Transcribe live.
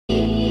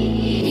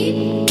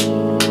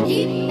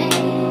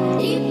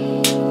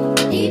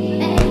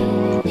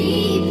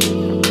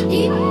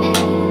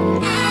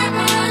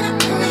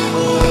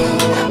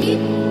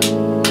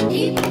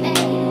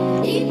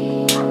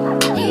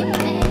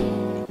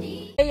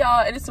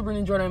y'all, it is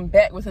Sabrina Jordan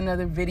back with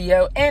another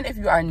video. And if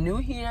you are new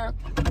here,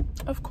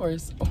 of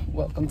course,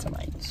 welcome to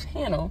my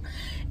channel.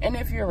 And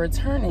if you're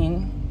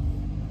returning,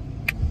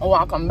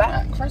 welcome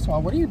back. First of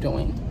all, what are you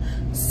doing?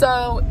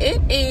 So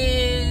it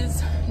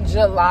is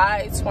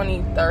July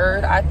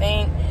 23rd, I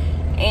think.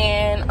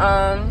 And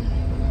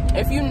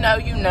if you know,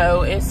 you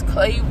know, it's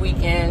Conclave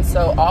weekend.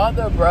 So all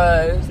the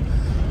bros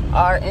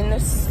are in the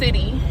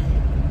city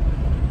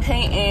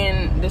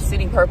painting the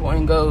city purple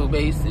and gold,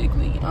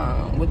 basically,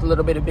 with a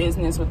little bit of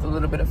business, with a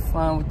little bit of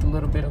fun, with a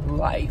little bit of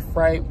life,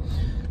 right?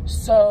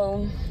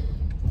 So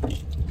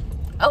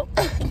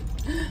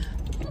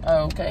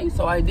okay,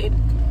 so I did,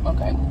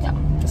 okay,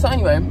 yeah. So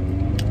anyway,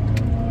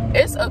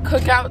 it's a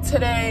cookout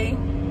today,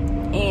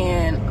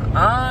 and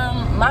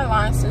my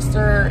line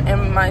sister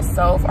and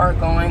myself are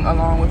going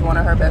along with one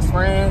of her best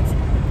friends.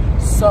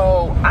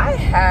 So I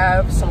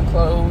have some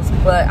clothes,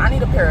 but I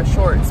need a pair of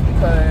shorts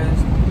because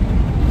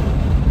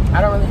I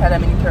don't really have that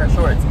many pair of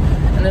shorts.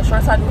 And the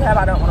shorts I do have,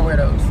 I don't want to wear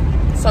those.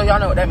 So y'all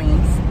know what that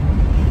means.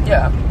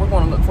 Yeah, we're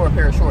going to look for a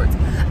pair of shorts.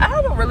 I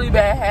have a really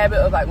bad habit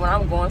of, like, when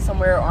I'm going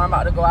somewhere or I'm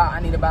about to go out, I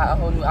need to buy a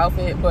whole new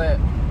outfit. But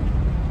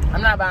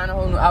I'm not buying a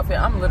whole new outfit.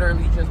 I'm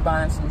literally just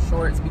buying some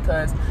shorts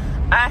because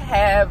I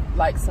have,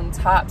 like, some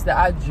tops that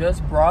I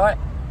just brought.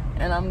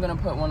 And I'm going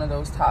to put one of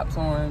those tops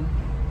on.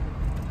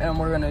 And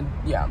we're going to,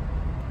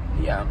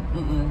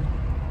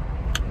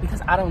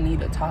 because I don't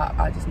need a top.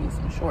 I just need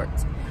some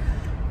shorts.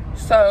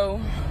 So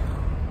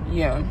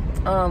yeah,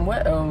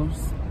 what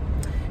else,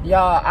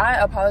 y'all? I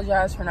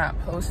apologize for not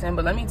posting,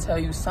 but let me tell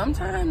you,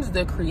 sometimes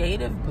the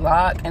creative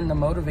block and the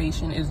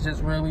motivation is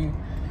just really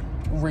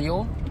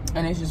real,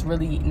 and it's just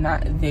really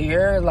not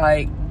there.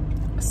 Like,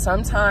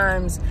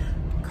 sometimes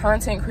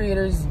content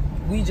creators,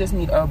 we just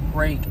need a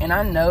break. And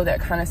I know that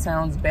kind of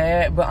sounds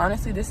bad, but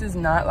honestly, this is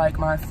not like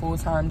my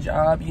full-time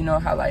job. You know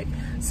how, like,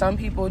 some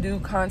people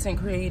do content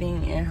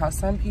creating and how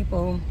some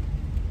people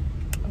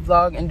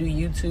vlog and do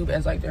YouTube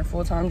as, like, their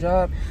full-time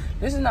job.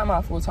 This is not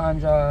my full-time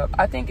job.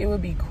 I think it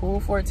would be cool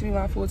for it to be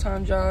my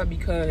full-time job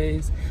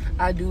because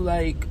I do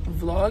like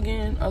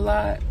vlogging a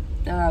lot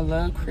and I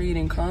love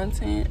creating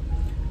content.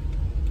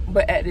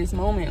 But at this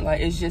moment,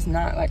 like, it's just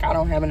not, like, I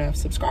don't have enough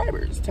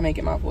subscribers to make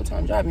it my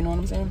full-time job, you know what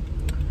I'm saying?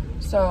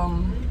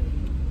 So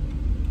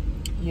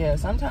yeah,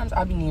 sometimes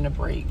I be needing a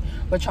break.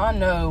 But y'all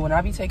know, when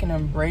I be taking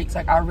them breaks,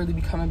 like, I really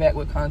be coming back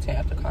with content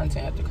after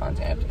content after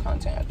content after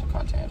content after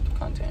content after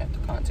content after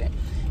content.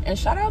 And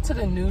shout out to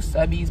the new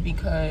subbies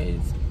because,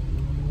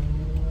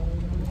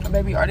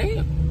 baby,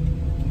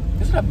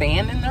 is it a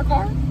band in their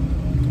car?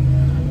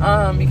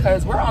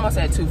 Because we're almost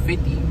at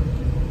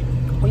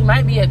 250. We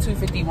might be at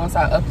 250 once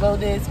I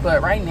upload this,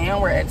 but right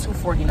now we're at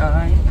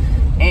 249.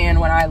 And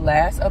when I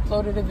last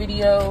uploaded a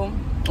video,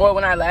 or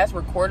when I last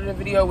recorded a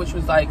video, which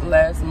was like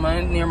last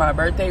month near my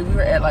birthday, we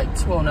were at like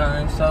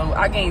 209. So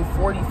I gained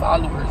 40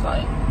 followers,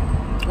 like,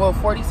 well,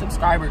 40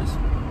 subscribers.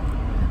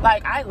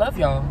 Like, I love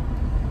y'all.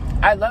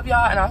 I love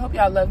y'all, and I hope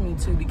y'all love me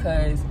too,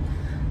 because,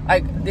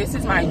 like, this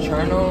is my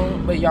journal,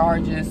 but y'all are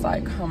just,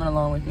 like, coming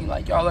along with me.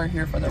 Like, y'all are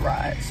here for the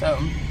ride. So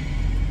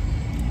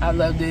I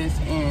love this.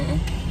 And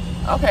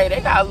okay,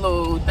 they got a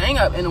little thing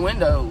up in the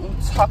window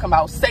talking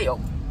about sale.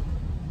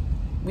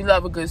 We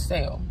love a good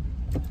sale.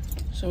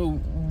 So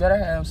better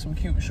have some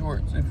cute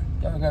shorts if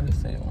y'all got a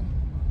sale,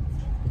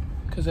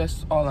 because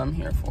that's all I'm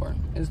here for,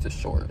 is the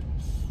shorts.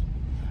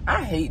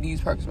 I hate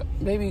these perks.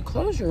 Baby,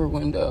 close your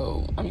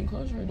window. I mean,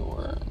 close your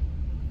door.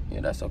 Yeah,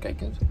 that's okay,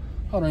 because,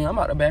 hold on, y'all, I'm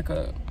about to back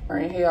up. All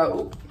right, hey,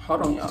 y'all.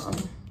 Hold on, y'all.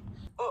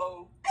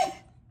 Uh-oh. Hi.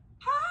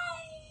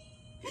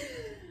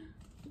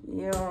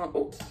 Yeah,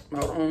 oops,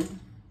 hold on.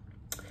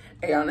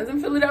 Hey, y'all, in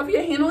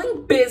Philadelphia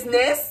handling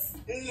business.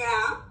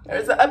 Yeah.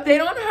 There's an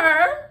update on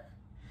her.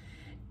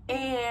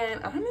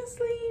 And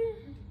honestly,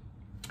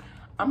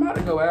 I'm about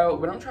to go out,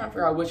 but I'm trying to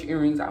figure out which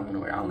earrings I want to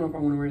wear. I don't know if I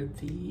want to wear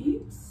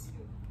these,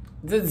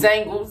 the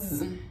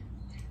dangles,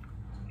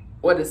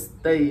 or the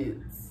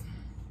studs.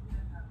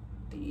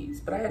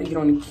 These, but I had to get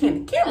on the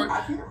camera.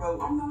 I can't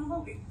vote. I'm not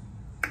voting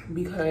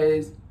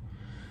because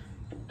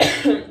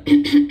that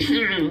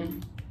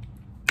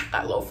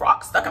little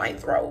frog stuck in my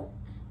throat.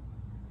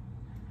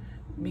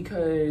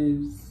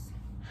 Because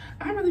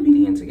I really be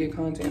needing to get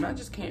content. I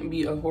just can't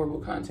be a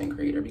horrible content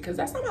creator because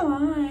that's not my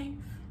life.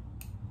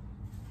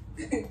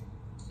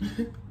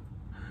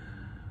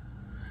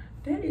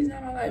 That is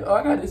not my life. Oh,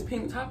 I got this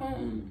pink top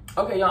on.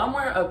 Okay, y'all, I'm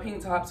wearing a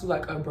pink top to,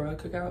 like, a bruh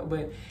cookout,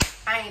 but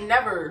I ain't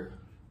never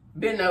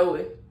been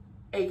no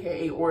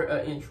AKA or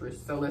a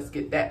interest. So let's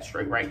get that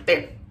straight right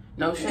there.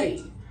 No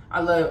shade. I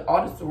love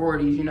all the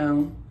sororities, you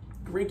know.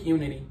 Greek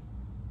unity.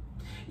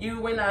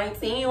 You and I,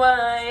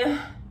 TY.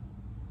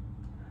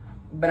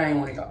 But I ain't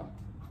want to go.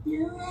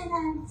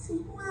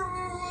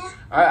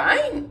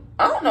 I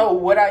don't know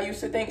what I used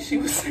to think she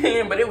was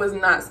saying, but it was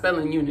not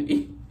spelling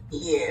unity.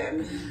 Yeah.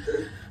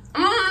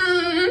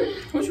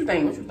 What you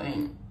think? What you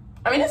think?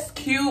 I mean, it's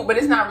cute, but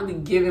it's not really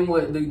giving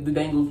what the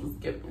dangles was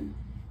giving.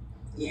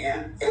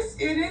 Yeah, it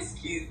is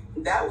cute.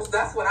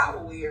 That's what I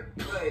would wear.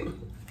 But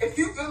if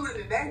you feeling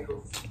the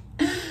dangles,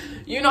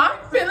 you know, I'm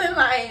feeling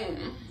like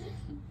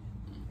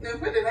Now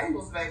put the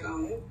dangles back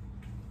on.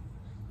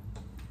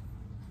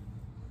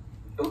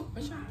 Ooh,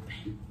 what y'all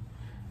think?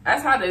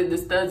 That's how the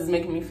studs is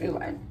making me feel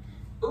like.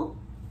 Ooh,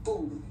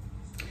 ooh.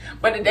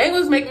 But the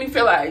dangles make me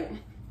feel like.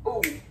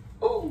 Ooh,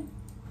 ooh.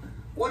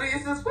 What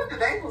is this? Put the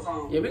dangles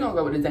on. Yeah, we're gonna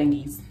go with the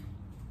dangies.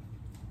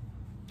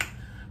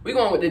 We're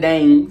going with the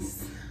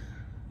dangs.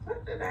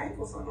 Put the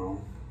dangles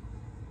on.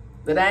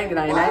 The dang.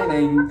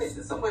 Why is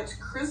there so much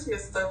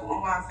Christmas stuff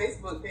on my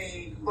Facebook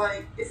page?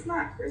 Like, it's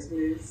not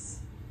Christmas.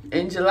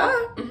 In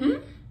July.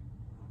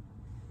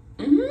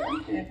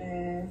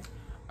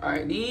 All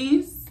right,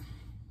 these.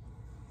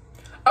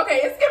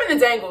 Okay, it's giving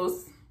the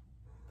dangles.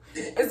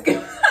 It's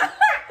giving.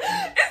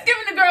 It's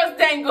giving the girls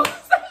dangles.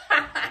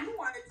 You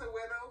wanted to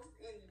wear those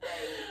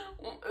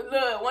anyway.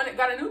 Look, one that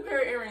got a new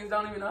pair of earrings.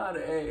 Don't even know how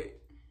to act.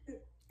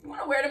 You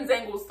want to wear them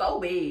dangles so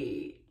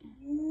bad.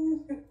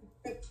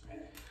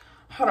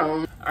 Hold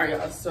on. All right,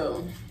 y'all.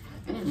 So,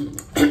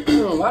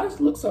 why does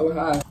it look so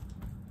high?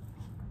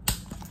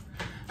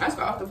 I just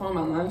got off the phone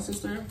with my line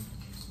sister.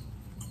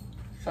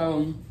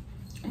 So,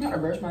 I'm going to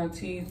brush my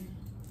teeth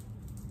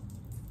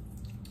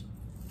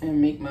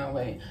and make my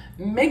way.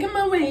 Making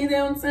my way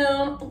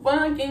downtown,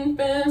 walking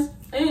fast.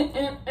 I'm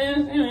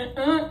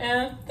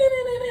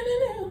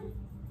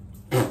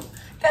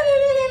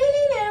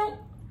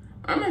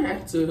going to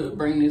have to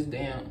bring this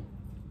down.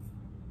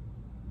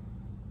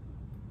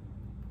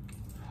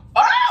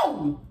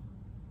 Oh!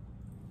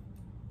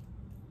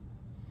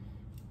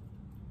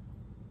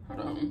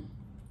 Hold on.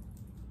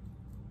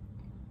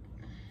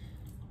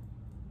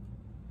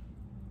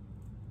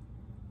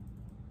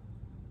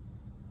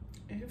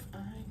 If I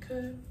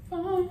could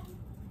fall.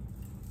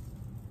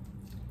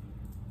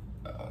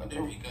 Oh,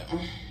 there we go.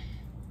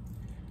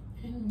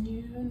 And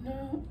you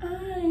know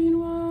I'd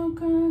walk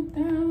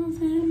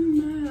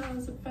 1,000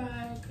 miles if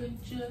I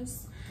could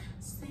just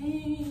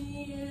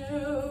see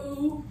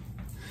you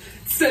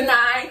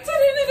tonight.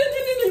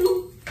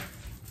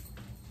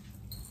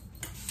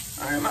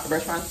 All right, I'm about to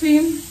brush my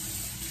teeth.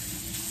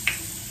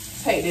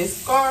 Take this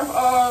scarf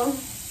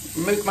off.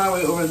 Make my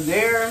way over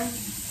there.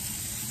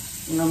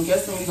 And I'm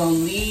guessing we're gonna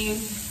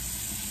leave.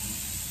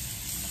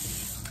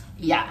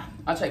 Yeah,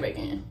 I'll check back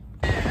in.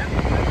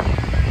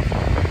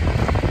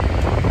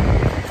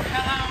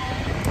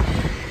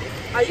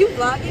 Hello. Are you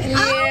vlogging?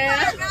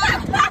 Yeah. Oh my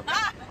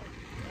God.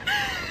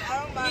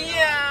 Oh my God.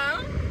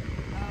 Yeah.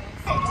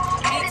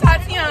 Me,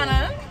 Tatiana.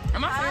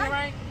 Am I saying it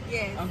right?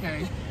 Yes.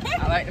 Okay.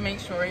 I like to make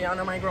sure y'all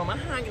know my girl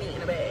mahogany in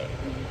the bag.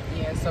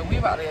 Yeah, so we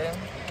about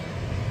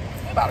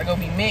to go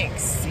be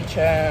mixed each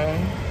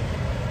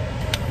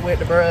with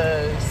the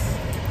bros.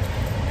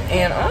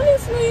 And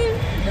honestly,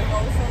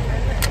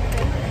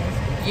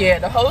 yeah,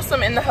 the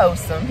wholesome and the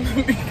wholesome.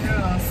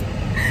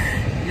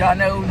 Y'all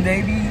know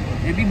they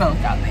be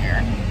both out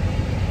there.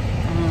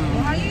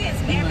 Well, how you get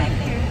scared back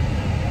there?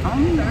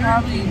 I'm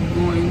probably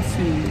going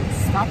to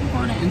stop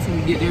recording until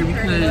we get there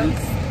because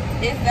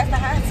That's the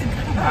highest.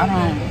 I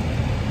don't,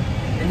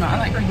 you know, I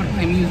like people to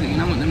play music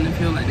and I want them to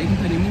feel like they can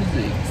play their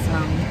music. So,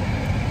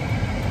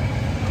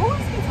 who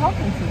is he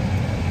talking to?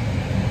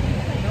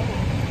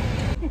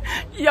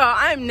 Y'all,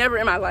 I am never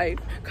in my life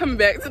coming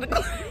back to the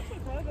club.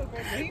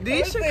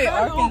 These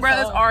Chicago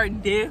brothers are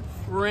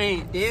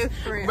different.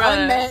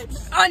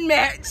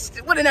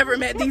 Unmatched. Would have never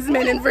met these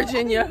men in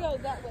Virginia.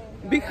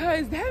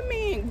 Because that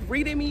man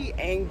greeted me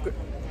and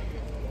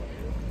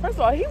first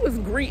of all, he was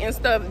greeting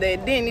stuff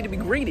that didn't need to be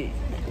greeted.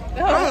 I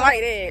don't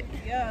like that.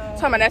 Yeah.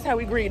 Talking about that's how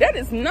we greet. That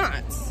is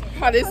not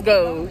how this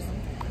goes.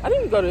 I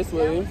think we go this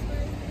way.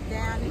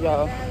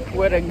 Y'all,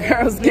 where the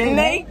girls get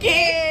naked.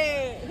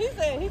 He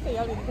said y'all need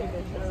to take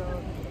that shirt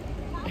off.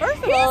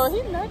 First of all,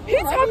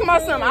 he's talking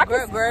about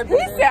something. He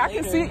said I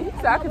can see. He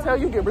said I can tell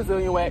you get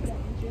Brazilian wax.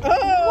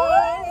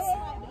 What?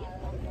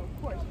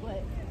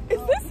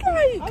 Is this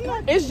like?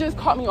 It's just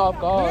caught me off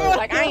guard.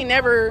 Like I ain't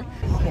never.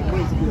 Can't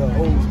wait to get an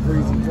old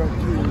crazy drunk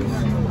kid.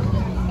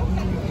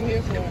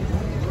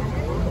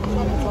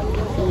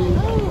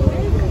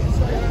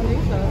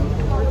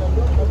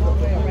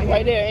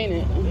 Right there, ain't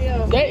it?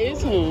 Yeah. That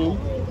is him.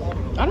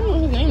 I don't know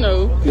his name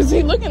though, cause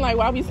he looking like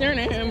while I be staring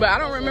at him, but I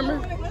don't remember.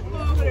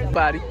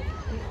 Body.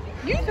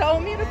 You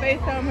told me to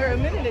FaceTime her a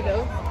minute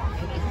ago.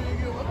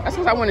 That's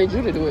because I wanted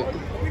you to do it.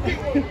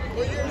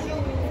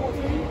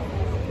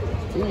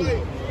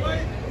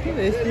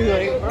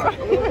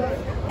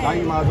 Now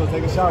you might as well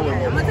take a shower with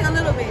me. I'm gonna take a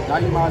little bit. Now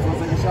you might as well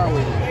take a shower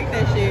with me. Take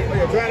that shit.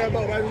 Yeah, try that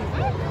boat, baby.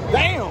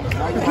 Damn!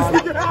 Now you might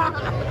as well.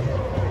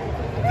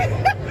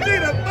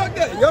 Fuck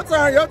that. Your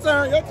turn. Now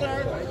you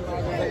might as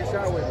well take a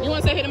shower with me. You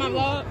want to say hey to my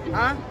vlog?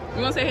 Huh?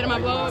 You want to say hey to my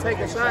vlog? Take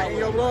a shot in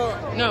your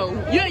vlog. No.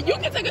 You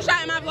can take a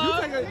shot in my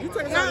vlog. You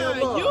take a shot in your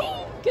vlog. You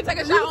can take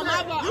a shot on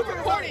my vlog. I'm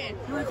recording.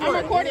 I'm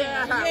recording.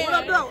 Yeah. What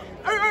up, though?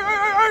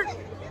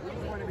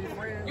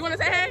 You want to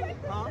say hey?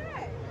 Huh?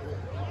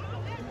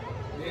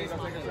 You ain't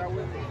gonna take a shot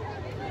with me?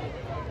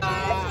 It's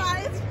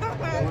fine.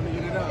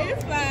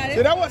 It's fine.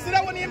 See, that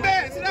wasn't even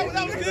bad. See, that was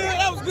good.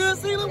 That was good.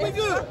 See, look, we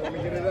good. Let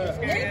me get it up.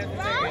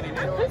 It's fine.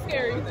 I'm too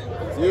scary.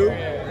 You?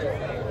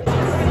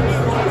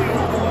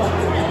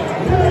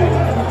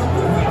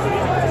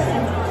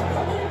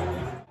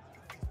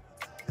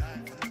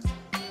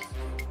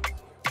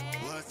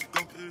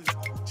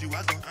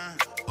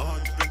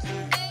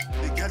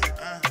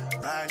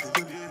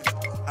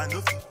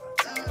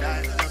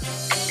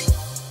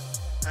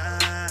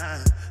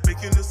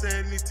 say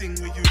anything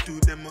when you do,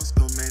 they must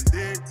commend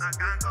it. I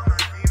can't come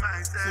and see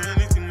myself. So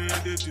anything when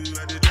you do,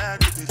 I did that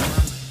to this man.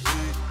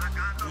 I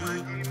can't come and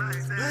see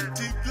myself.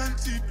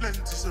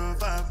 Plenty so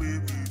far we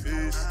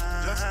face.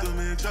 Just to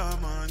make your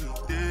money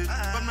day.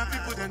 But my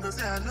people then go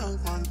say, I know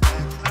one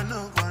time, I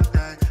know one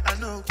die, I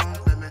know one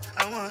payment.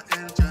 I want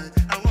enjoy,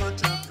 I want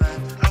job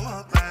life, I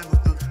want buy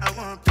motor, I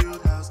want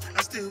build house,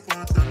 I still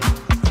want to know.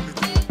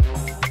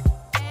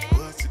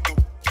 What's it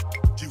called?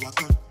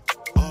 G-Wagon,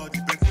 all the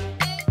Bentley,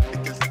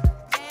 it gets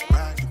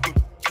ride the boat,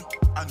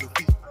 I know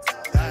beat,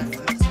 die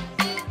for it.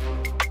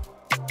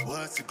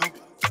 What's it called?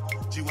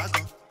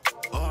 G-Wagon,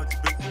 all the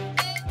Bentley,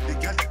 they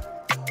get it,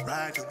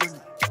 ride the boat,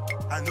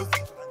 I know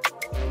beat.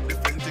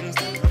 Different things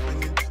that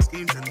happening,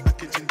 schemes and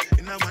packaging.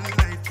 In a one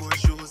night for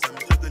shows, I'm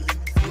juggling.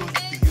 Flow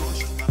the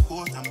ocean, my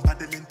boat, I'm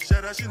paddling.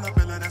 Shara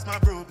Bella, that's my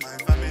bro, my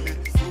family.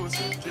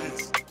 Frozen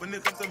drinks. When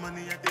it comes to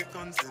money, I take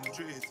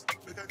concentrate.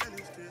 Make I tell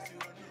you straight, you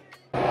know.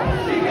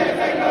 She can't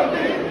take no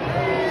dick.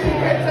 She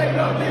can't take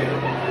no dick.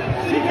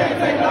 She can't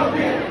take no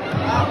dick.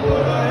 I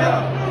pull her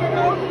up.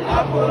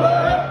 I pull her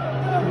up.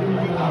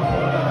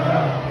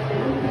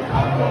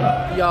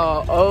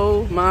 Y'all,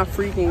 oh my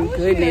freaking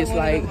goodness,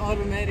 like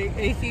automatic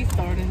AC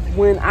starting.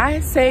 When I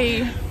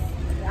say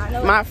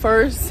my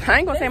first, I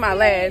ain't gonna say my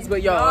last,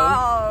 but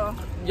y'all,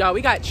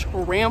 we got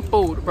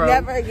trampled, bro.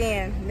 Never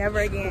again, never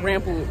again.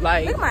 Trampled.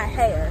 Like, look at my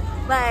hair,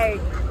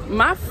 like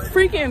my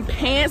freaking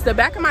pants, the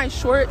back of my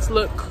shorts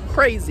look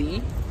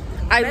crazy.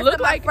 I look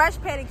like fresh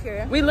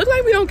pedicure. We look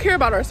like we don't care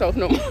about ourselves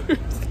no more.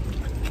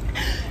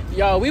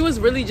 Y'all, we was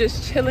really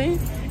just chilling,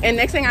 and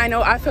next thing I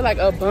know, I feel like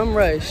a bum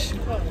rush.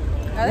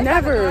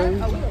 Never.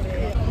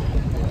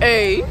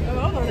 Hey,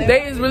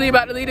 they is really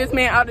about to leave this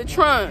man out the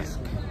trunk.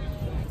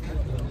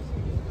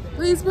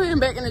 Please put him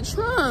back in the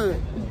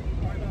trunk.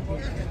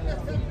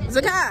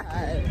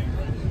 Zakai.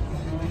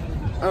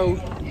 Oh,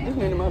 this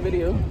man in my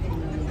video.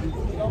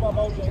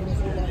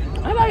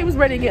 I thought he was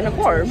ready to get in the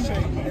car. Who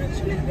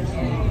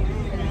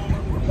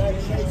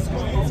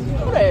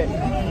that?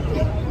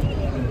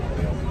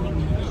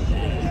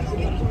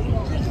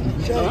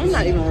 Oh, I'm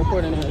not even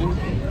recording it.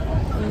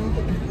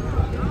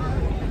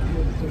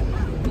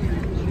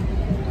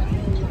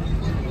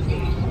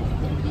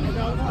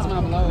 That's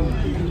my vlog.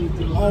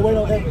 Oh, wait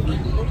on Evan.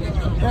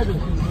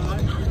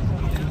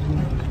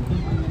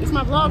 It's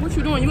my vlog. What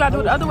you doing? You gotta do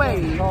it the other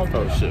way. Oh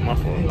shit, my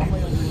fault.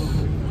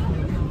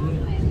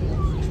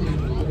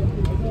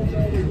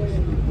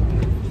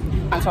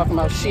 I'm not talking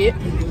about shit.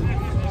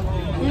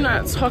 I'm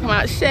not talking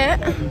about shit.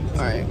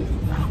 Alright.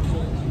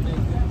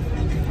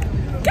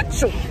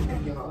 Get you.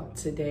 Y'all,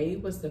 today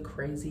was the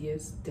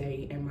craziest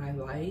day in my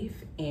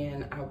life,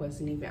 and I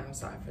wasn't even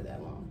outside for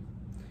that long.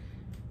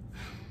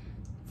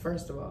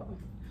 First of all,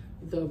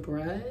 the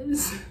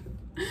bros,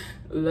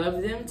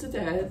 love them to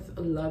death.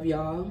 Love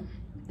y'all.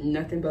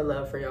 Nothing but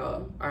love for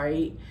y'all. All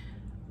right.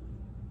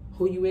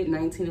 Who you with?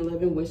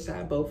 1911. Which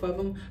side? Both of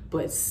them.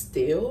 But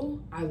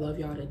still, I love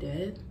y'all to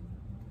death.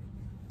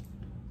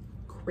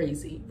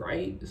 Crazy,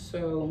 right?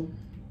 So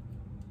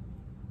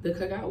the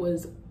cookout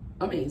was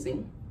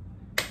amazing.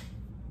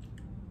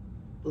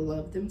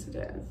 Loved them to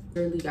death.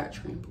 Really got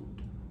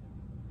trampled.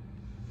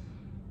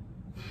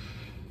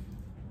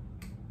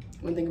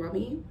 One thing about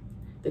me,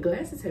 the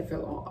glasses had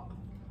fell off.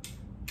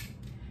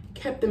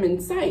 Kept them in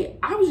sight.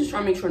 I was just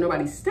trying to make sure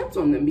nobody stepped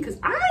on them because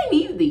I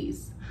need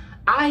these.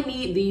 I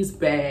need these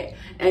bad.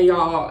 And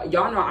y'all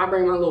know I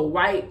bring my little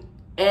wipe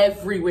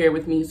everywhere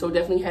with me, so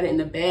definitely had it in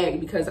the bag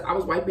because I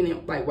was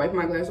wiping my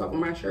glass off on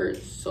my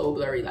shirt. So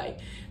blurry, like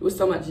it was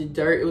so much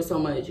dirt, it was so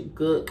much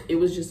gook. It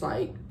was just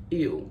like,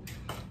 ew.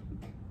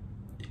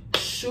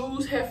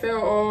 Shoes had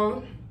fell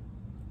off.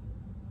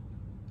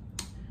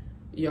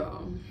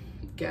 Y'all,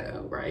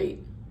 ghetto, right?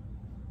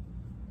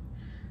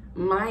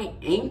 My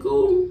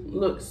ankle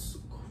looks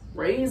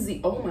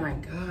crazy. Oh my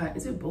God,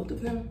 is it both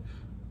of them?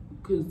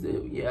 Cause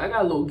yeah, I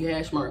got a little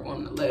gash mark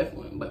on the left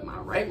one, but my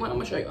right one, I'm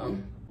gonna show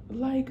you.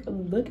 Like,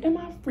 look at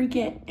my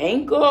freaking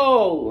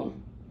ankle.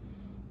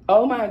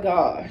 Oh my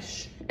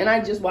gosh. And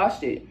I just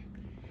washed it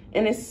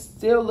and it's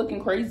still looking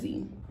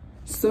crazy.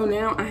 So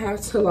now I have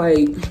to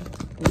like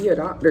be a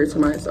doctor to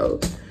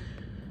myself.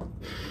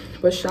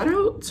 But shout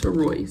out to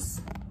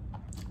Royce.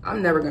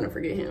 I'm never gonna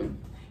forget him.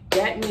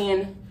 That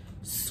man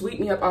sweep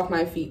me up off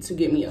my feet to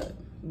get me up,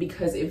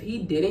 because if he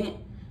didn't,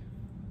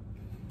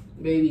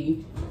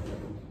 baby,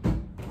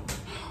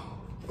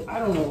 I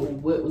don't know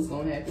what was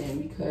gonna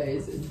happen,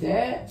 because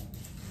that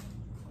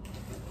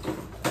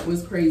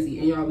was crazy.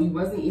 And y'all, we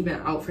wasn't even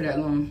out for that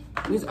long.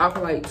 We was out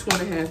for like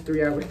 2.5,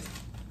 3 hours.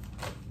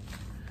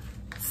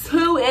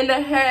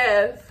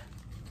 2.5,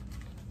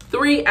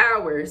 3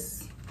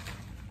 hours.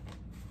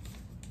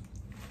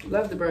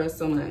 Love the bros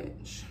so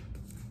much.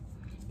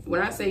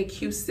 When I say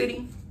Q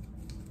City,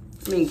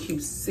 I mean Q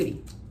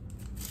City.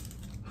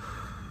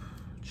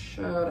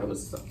 Child, it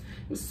was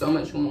so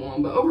much going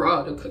on. But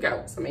overall, the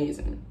cookout was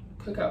amazing.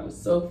 Cookout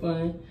was so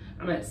fun.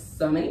 I met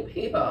so many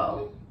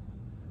people,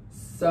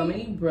 so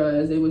many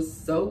bros. It was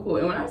so cool.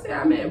 And when I say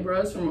I met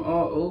bros from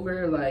all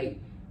over, like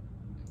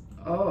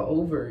all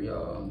over,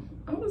 y'all.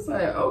 I was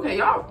like, okay,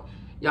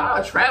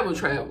 y'all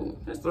travel.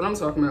 That's what I'm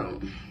talking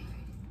about.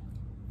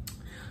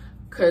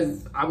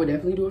 Cause I would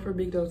definitely do it for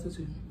Big Delta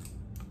too.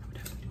 I would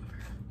definitely do it for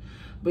her.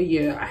 But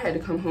yeah, I had to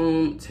come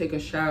home, take a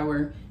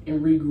shower,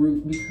 and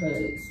regroup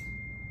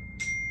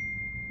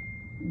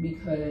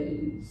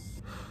because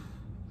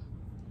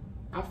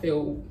I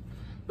feel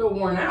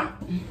worn out.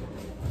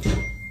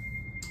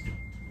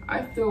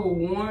 I feel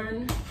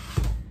worn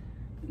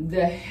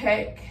the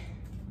heck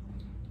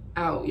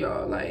out,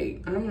 y'all.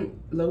 Like,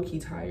 I'm low-key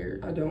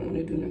tired. I don't want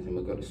to do nothing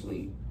but go to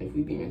sleep, if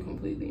we being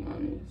completely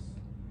honest.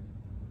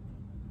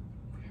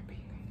 We're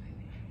being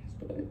completely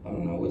honest, but I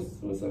don't know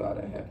what's about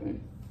to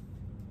happen.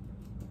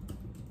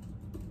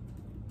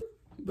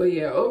 But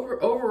yeah,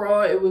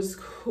 overall, it was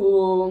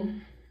cool.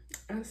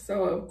 I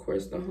saw, of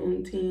course, the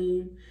home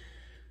team.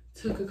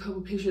 Took a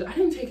couple pictures. I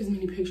didn't take as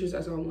many pictures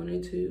as I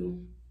wanted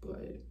to,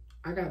 but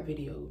I got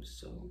videos,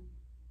 so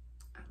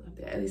I love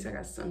that. At least I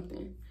got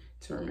something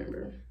to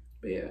remember.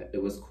 But yeah,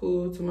 it was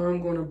cool. Tomorrow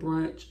I'm going to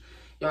brunch.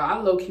 Y'all, I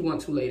low-key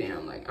want to lay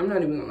down. Like, I'm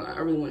not even gonna lie. I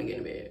really want to get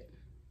in bed.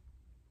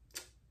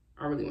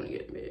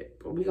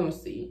 But we gonna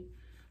see.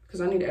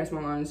 Because I need to ask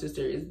my line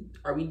sister,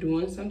 are we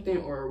doing something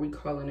or are we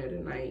calling it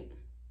a night?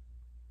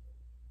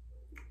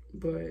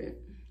 But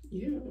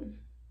yeah.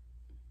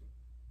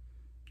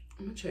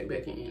 I'm gonna check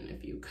back in a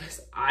few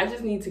because I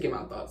just need to get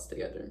my thoughts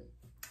together.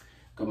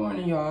 Good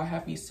morning, y'all.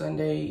 Happy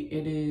Sunday.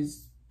 It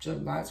is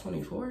July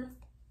 24th.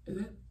 Is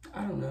it?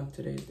 I don't know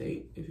today's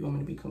date, if you want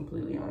me to be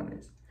completely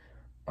honest.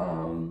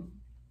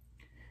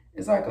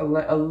 It's like a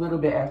little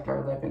bit after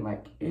 11.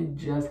 Like, it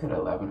just hit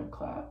 11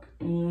 o'clock.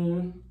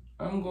 And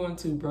I'm going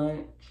to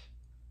brunch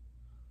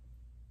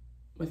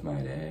with my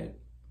dad.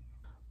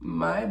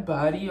 My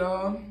body,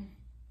 y'all,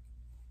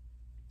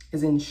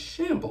 is in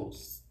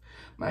shambles.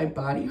 My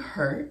body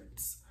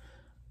hurts.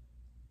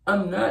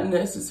 I'm not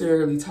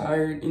necessarily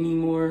tired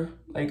anymore.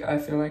 Like, I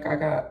feel like I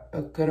got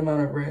a good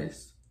amount of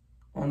rest,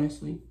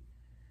 honestly.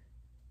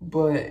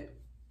 But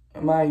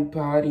my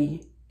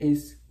body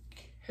is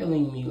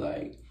killing me.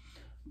 Like,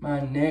 my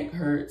neck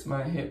hurts,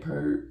 my hip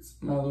hurts,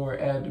 my lower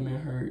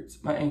abdomen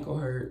hurts, my ankle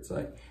hurts.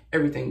 Like,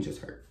 everything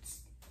just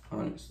hurts,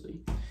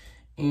 honestly.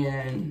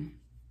 And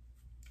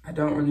I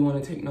don't really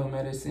want to take no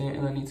medicine,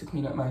 and I need to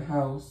clean up my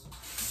house.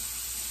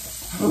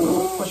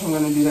 Which I'm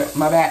gonna do that.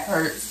 My back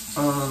hurts.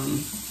 I'm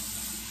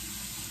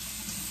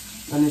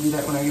gonna do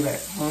that when I get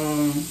back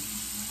home.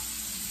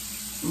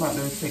 I'm about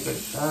to take a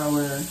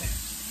shower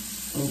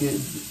and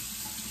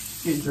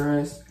get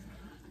dressed.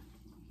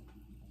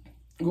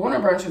 Going to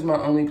brunch is my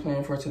only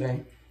plan for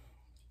today.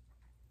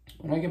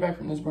 When I get back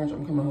from this brunch,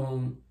 I'm coming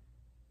home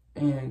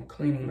and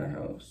cleaning my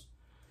house.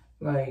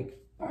 Like,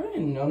 I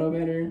didn't know no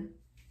better.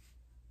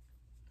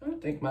 I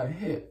think my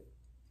hip,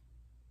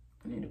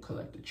 I need to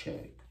collect a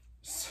check.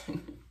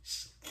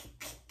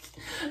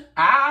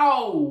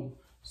 Ow!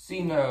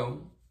 See,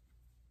 no.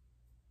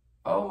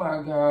 Oh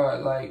my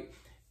God, like,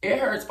 it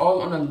hurts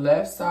all on the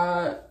left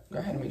side.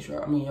 I had to make sure,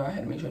 y'all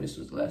had to make sure this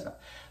was the left side.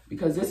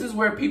 Because this is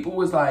where people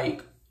was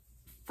like,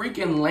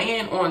 freaking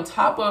laying on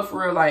top of,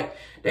 for real. Like,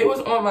 they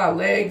was on my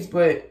legs,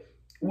 but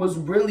was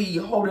really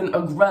holding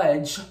a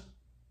grudge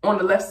on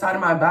the left side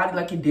of my body,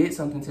 like it did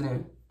something to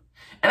them.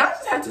 And I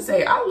just have to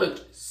say, I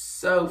looked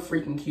so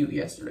freaking cute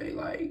yesterday,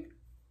 like.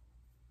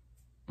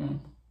 All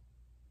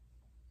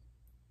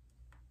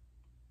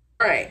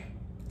right,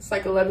 it's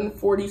like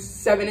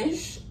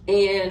 11:47-ish,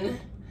 and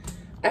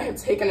I have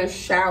taken a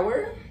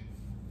shower,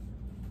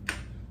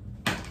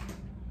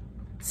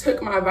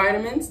 took my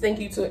vitamins, thank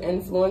you to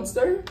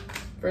Influencer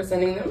for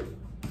sending them,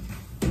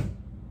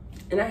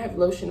 and I have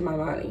lotion in my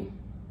body.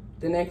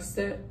 The next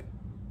step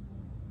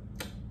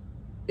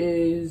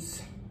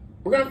is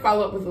we're gonna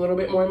follow up with a little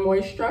bit more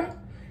moisture,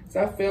 so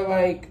I feel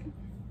like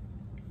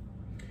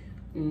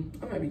I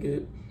might be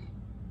good.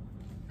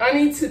 I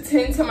need to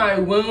tend to my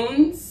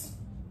wounds.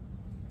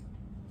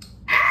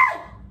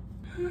 Ah!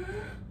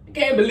 I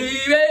can't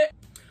believe it.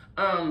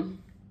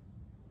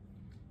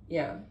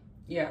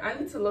 Yeah, I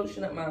need to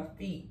lotion up my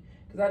feet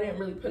because I didn't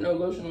really put no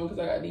lotion on because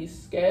I got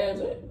these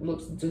scabs. It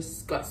looks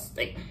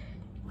disgusting.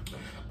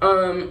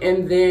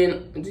 And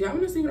then, do y'all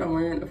want to see what I'm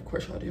wearing? Of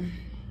course y'all do.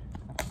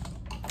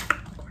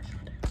 Of course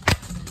y'all do.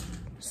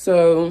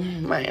 So,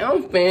 my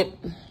outfit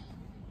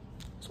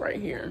is right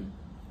here.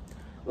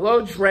 A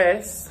little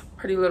dress,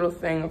 pretty little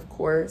thing, of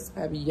course. I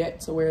have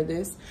yet to wear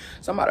this,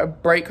 so I'm about to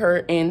break her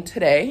in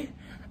today.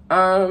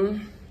 Of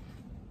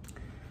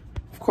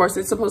course,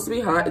 it's supposed to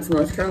be hot. It's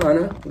North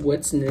Carolina.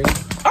 What's new?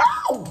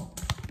 Oh!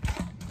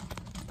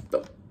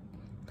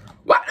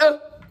 What?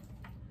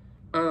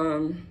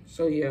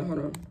 So yeah, hold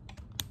on.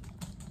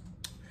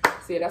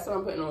 See, that's what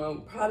I'm putting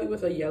on. Probably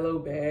with a yellow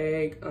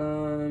bag.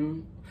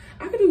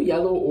 I could do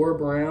yellow or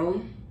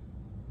brown.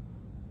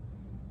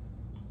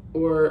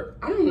 Or,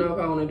 I don't know if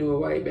I want to do a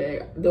white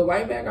bag. The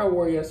white bag I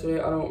wore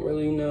yesterday, I don't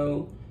really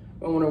know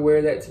if I want to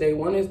wear that today.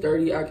 One is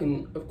dirty. I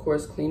can, of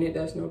course, clean it.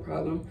 That's no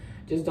problem.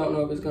 Just don't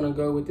know if it's going to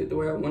go with it the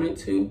way I want it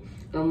to.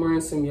 And I'm wearing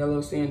some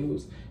yellow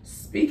sandals.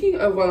 Speaking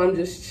of while I'm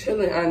just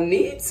chilling, I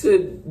need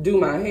to do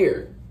my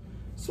hair.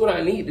 That's what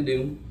I need to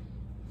do.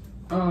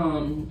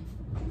 Gel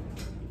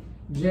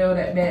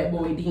that bad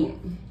boy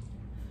down.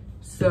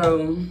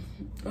 So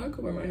I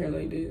could wear my hair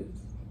like this.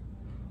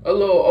 A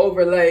little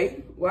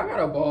overlay. Well, I got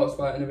a bald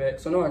spot in the back,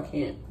 so no, I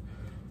can't.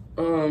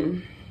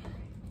 And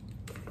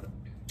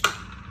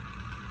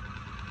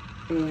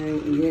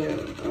yeah,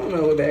 I don't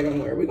know what bag I'm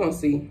wearing. We're gonna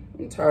see.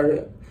 I'm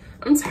tired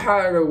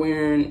of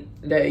wearing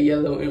that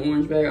yellow and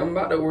orange bag. I'm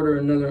about to order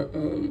another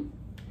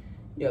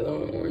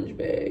yellow and orange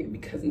bag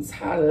because I'm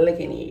tired of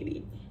looking at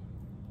it.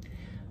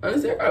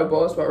 Honestly, I got a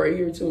bald spot right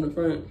here too in the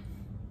front.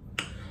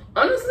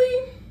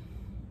 Honestly,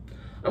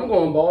 I'm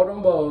going bald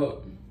on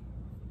bald.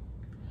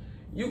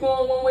 You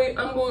going one way,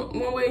 I'm going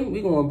one way. We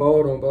going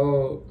bald on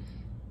bald,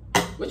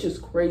 which is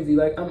crazy.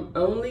 Like, I'm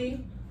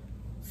only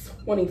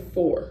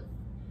 24.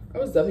 I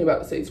was definitely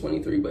about to say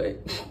 23,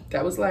 but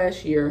that was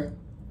last year.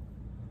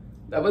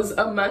 That was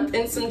a month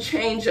and some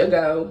change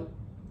ago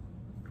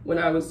when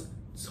I was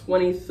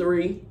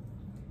 23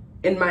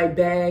 in my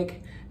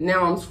bag.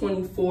 Now I'm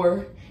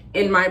 24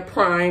 in my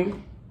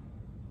prime.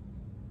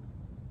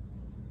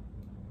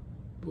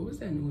 What was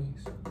that noise?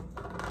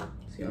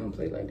 See, I don't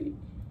play like that.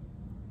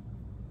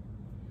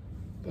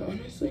 But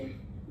honestly,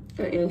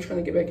 I am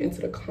trying to get back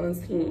into the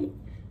content.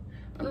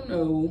 I don't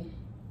know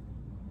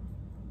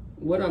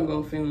what I'm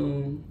gonna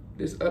film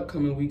this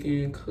upcoming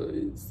weekend,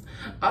 cause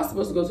I was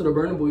supposed to go to the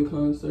Burna Boy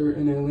concert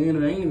in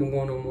Atlanta. I ain't even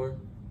going no more.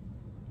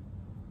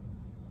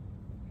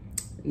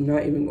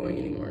 Not even going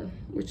anymore,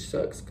 which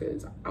sucks,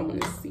 cause I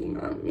want to see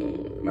my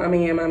man. My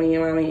man, let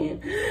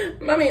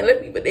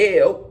me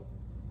there.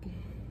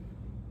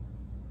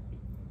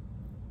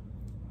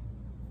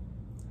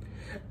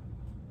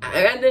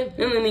 I got the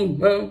feeling,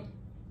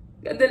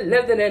 got the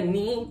love that I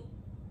need.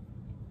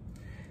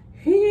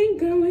 He ain't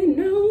going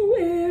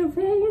nowhere,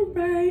 wrong or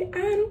right, I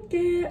don't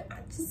care. I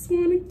just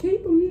wanna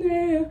keep him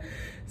there.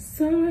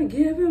 So I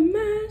give him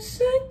my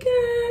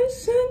sugar.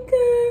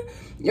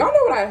 Y'all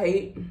know what I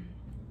hate?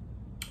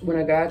 When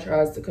a guy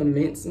tries to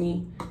convince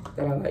me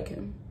that I like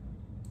him.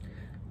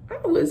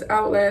 I was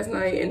out last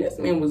night and this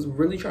man was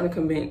really trying to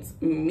convince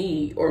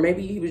me, or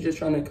maybe he was just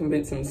trying to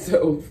convince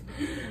himself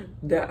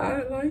that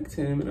I liked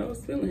him and I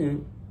was feeling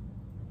him.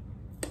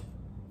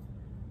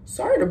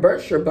 Sorry to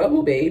burst your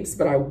bubble, babes,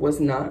 but I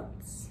was not.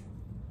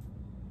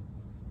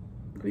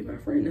 Be my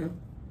friend now.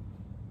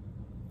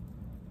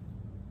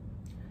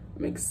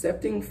 I'm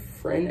accepting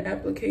friend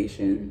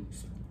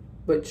applications,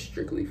 but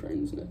strictly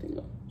friends, nothing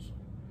else.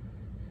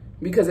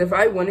 Because if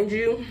I wanted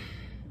you,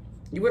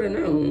 you would have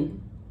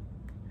known.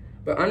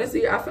 But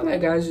honestly, I feel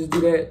like guys just do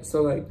that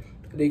so like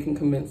they can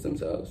convince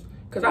themselves.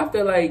 Cause I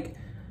feel like,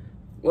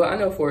 well, I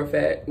know for a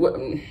fact,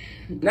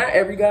 not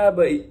every guy,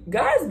 but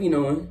guys be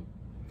knowing.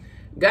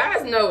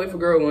 Guys know if a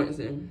girl wants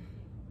him.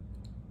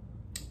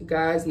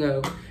 Guys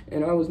know.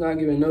 And I was not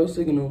giving no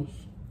signals.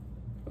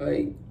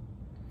 Like,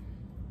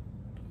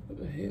 what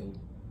the hell?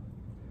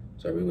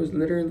 So we was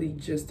literally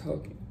just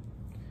talking.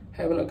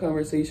 Having a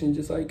conversation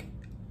just like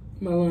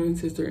my line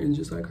sister and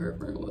just like her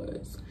friend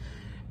was.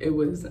 It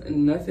was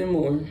nothing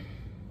more.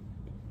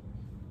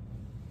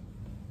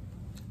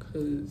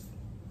 Cause,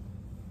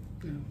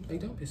 no, like,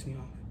 don't piss me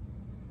off.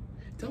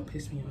 Don't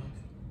piss me off.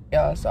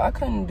 Y'all, so I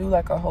couldn't do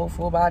like a whole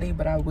full body,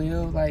 but I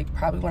will like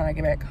probably when I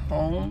get back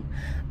home.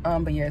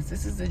 But yes,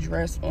 this is the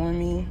dress on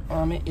me.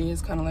 It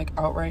is kind of like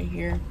out right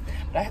here,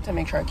 but I have to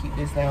make sure I keep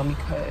this down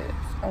because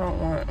I don't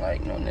want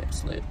like no nip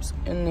slips.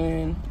 And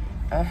then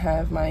I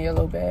have my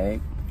yellow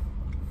bag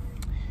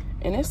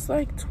and it's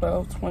like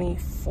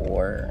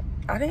 12:24.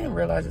 I didn't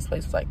realize this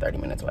place was like 30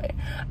 minutes away.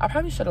 I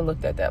probably should have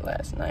looked at that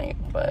last night,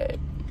 but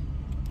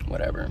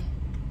whatever.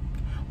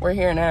 We're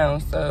here now,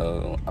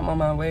 so I'm on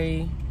my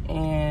way.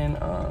 And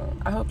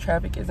I hope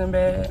traffic isn't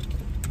bad.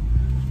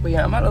 But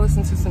yeah, I'm about to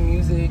listen to some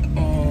music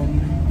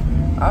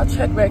and I'll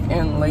check back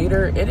in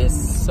later. It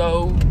is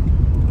so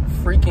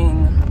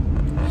freaking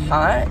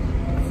hot.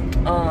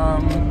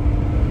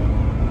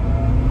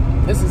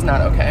 This is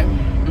not okay.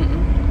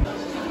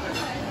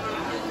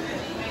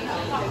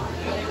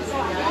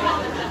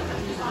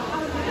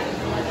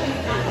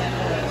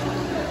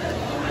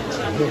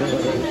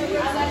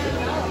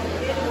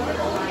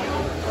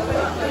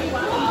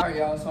 Alright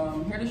y'all, so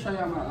I'm here to show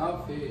y'all my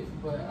outfit,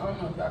 but I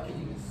don't know if y'all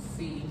can even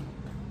see.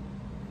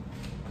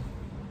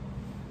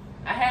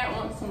 I had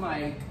on some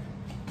like,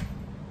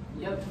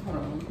 yep, hold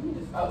on, let me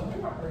just, oh,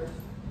 here's my purse.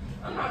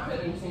 I'm not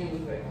putting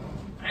sandals back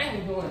on. I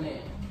ain't doing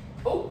that.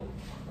 Oh!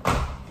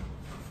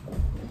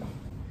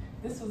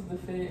 This was the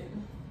fit,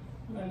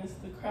 minus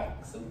the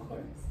Crocs, of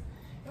course.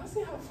 Y'all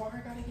see how far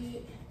I gotta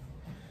get?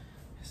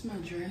 It's my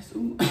dress.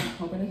 Ooh,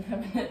 hope I didn't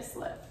have a net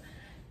slap.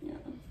 Yeah.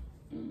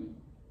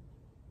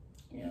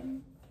 Yeah.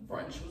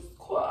 Brunch was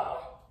cool.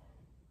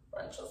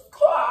 Brunch was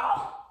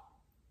cool.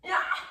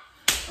 Yeah.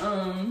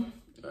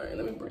 Alright,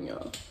 let me bring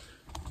y'all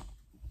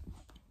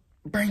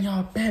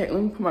back.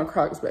 Let me put my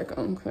Crocs back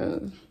on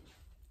because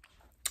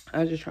I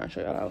was just trying to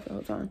show y'all the outfit the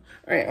whole time.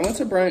 Alright, I went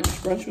to brunch.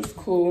 Brunch was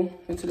cool.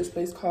 Went to this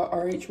place called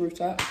RH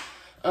Rooftop.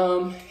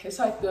 It's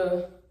like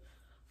the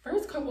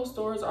first couple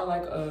stores are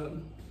like a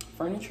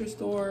furniture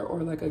store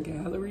or like a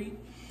gallery.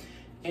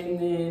 And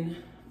then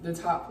the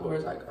top floor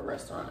is like a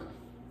restaurant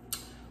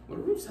with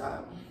a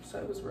rooftop. So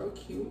it was real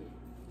cute.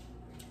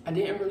 I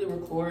didn't really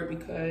record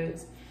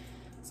because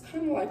it's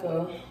kind of like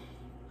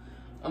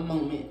a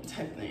moment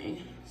type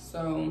thing.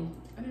 So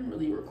I didn't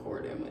really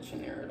record that much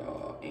in there at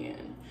all.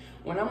 And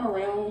when I'm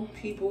around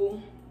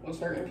people, or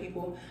certain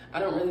people, I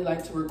don't really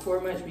like to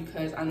record much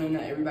because I know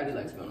not everybody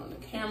likes being on the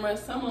camera.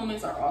 Some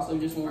moments are also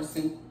just more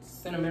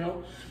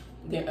sentimental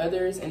than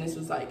others, and this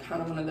was like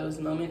kind of one of those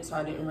moments, so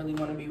I didn't really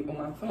want to be on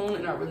my phone,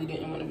 and I really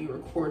didn't want to be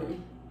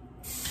recording.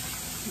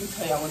 Let me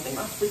tell y'all one thing,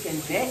 my freaking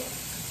neck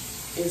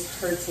is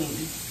hurting,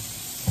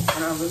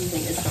 and I really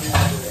think it's coming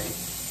out today.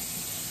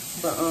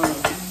 But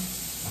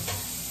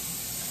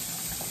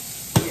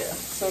yeah,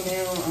 so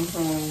now I'm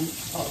home,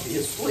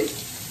 obviously,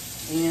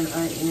 and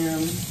I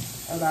am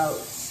about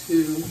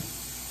to,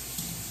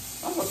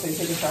 I'm gonna say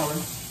take a shower.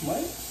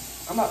 What?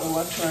 I'm about to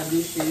wash my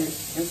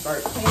dishes and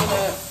start cleaning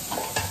up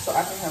so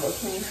I can have a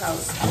clean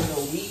house for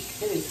the week.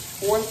 It is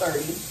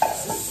 4:30.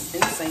 This is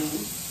insane.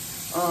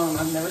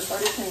 I've never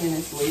started cleaning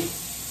this late.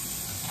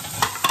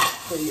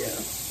 So yeah.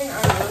 And I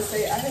will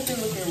say I have been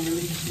looking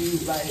really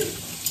cute like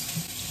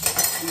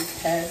these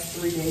past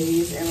 3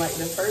 days, and like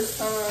the first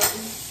time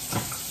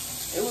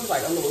it was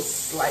like a little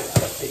slight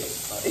outfit.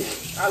 Like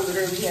I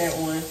literally had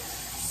on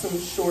some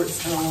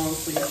shorts and a long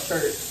sleeve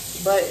shirt,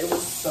 but it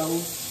was so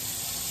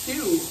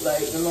cute.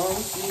 Like the long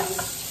sleeve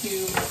was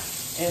cute,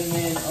 and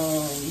then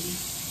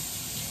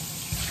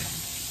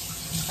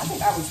I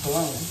think I was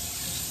glowing.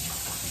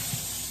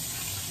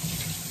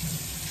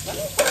 Let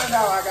me find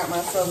out I got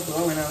myself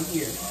glowing out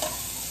here.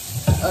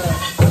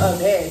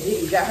 Bad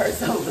Diddy got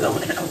herself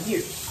glowing out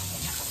here.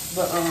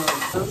 But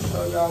I'll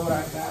show y'all what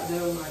I got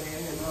done. My dad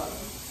had brought.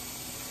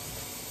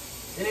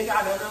 And it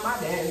got done on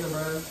my dad's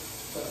bro.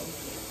 So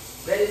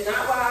that is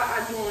not why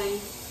I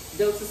joined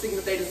Delta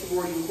Sigma Theta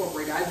Sorority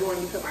Incorporated. I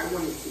joined because I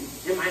wanted to,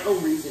 and my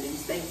own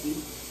reasonings. Thank you.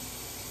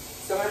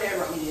 So my dad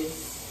brought me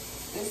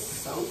this. It's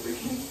so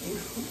freaking cute.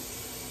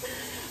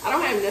 I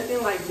don't have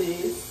nothing like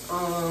this.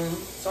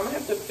 So I'm gonna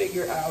have to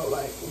figure out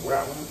like where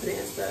I want to put it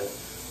and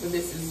stuff. But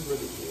this is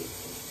really cute.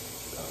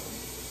 So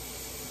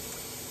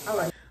I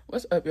like.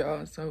 What's up,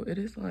 y'all? So it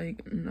is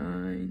like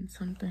 9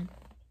 something.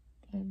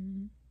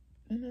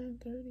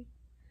 9:30.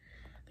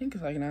 I think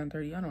it's like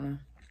 9:30. I don't know.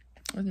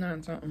 It's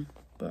 9 something,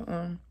 but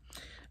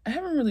I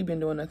haven't really been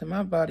doing nothing.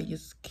 My body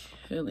is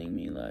killing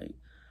me. Like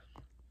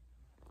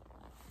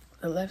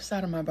the left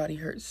side of my body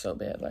hurts so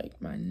bad,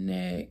 like my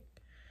neck,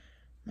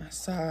 my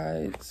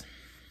sides,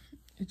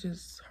 it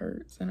just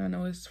hurts. And I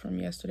know it's from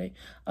yesterday.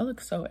 I look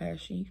so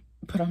ashy,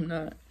 but I'm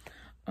not.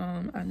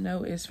 I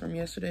know it's from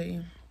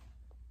yesterday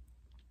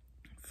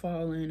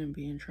falling and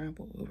being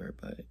trampled over,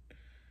 but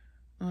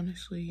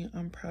honestly,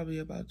 I'm probably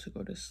about to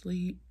go to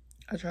sleep.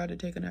 I tried to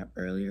take a nap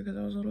earlier because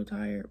I was a little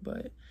tired,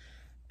 but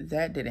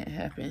that didn't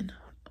happen.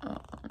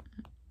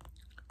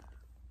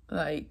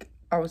 Like,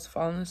 I was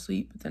falling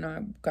asleep, but then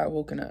I got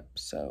woken up,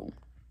 so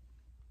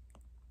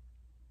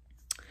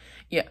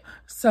yeah.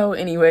 So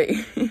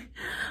anyway,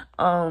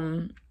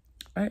 I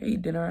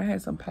ate dinner. I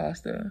had some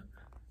pasta,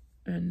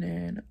 and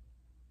then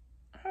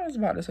I was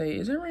about to say,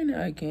 is it raining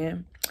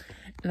again?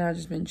 And I've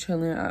just been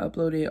chilling. I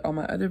uploaded all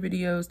my other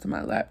videos to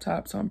my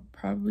laptop, so I'm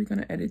probably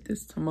gonna edit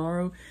this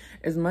tomorrow.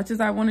 As much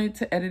as I wanted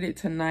to edit it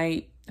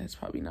tonight, that's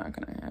probably not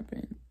gonna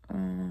happen.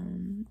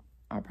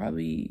 I'll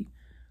probably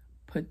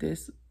put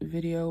this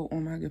video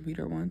on my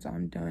computer once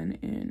I'm done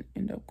and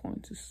end up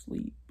going to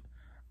sleep.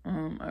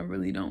 I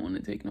really don't want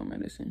to take no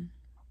medicine.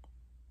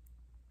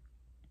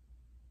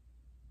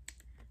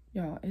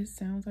 Y'all, it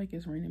sounds like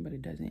it's raining, but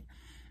it doesn't.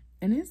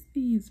 And it's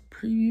these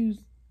previews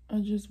I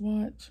just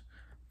watched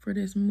for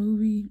this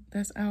movie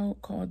that's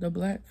out called The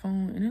Black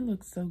Phone, and it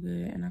looks so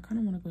good, and I kind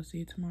of want to go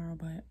see it tomorrow,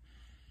 but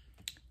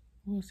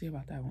we'll see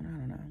about that one. I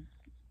don't know.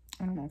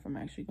 I don't know if I'm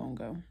actually gonna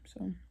go,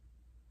 so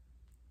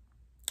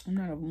I'm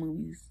not a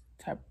movies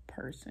type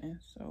person,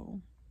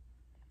 so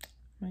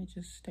I might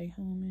just stay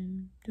home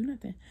and do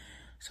nothing.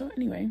 So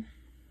anyway,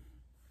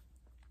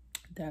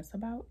 that's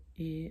about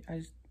it. I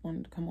just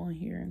wanted to come on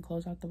here and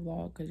close out the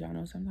vlog because y'all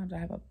know sometimes I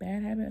have a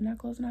bad habit of not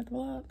closing out the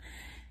vlog.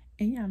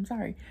 And yeah, I'm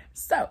sorry.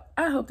 So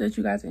I hope that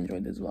you guys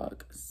enjoyed this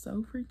vlog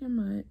so freaking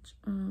much.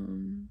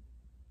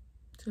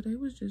 Today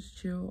was just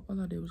chill.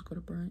 All I did was go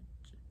to brunch.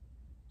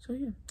 So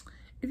yeah,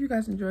 if you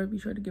guys enjoyed, be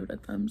sure to give it a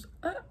thumbs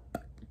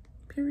up,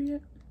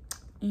 period.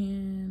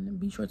 And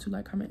be sure to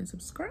like, comment, and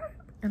subscribe.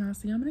 And I'll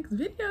see you on my next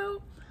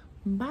video.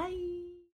 Bye.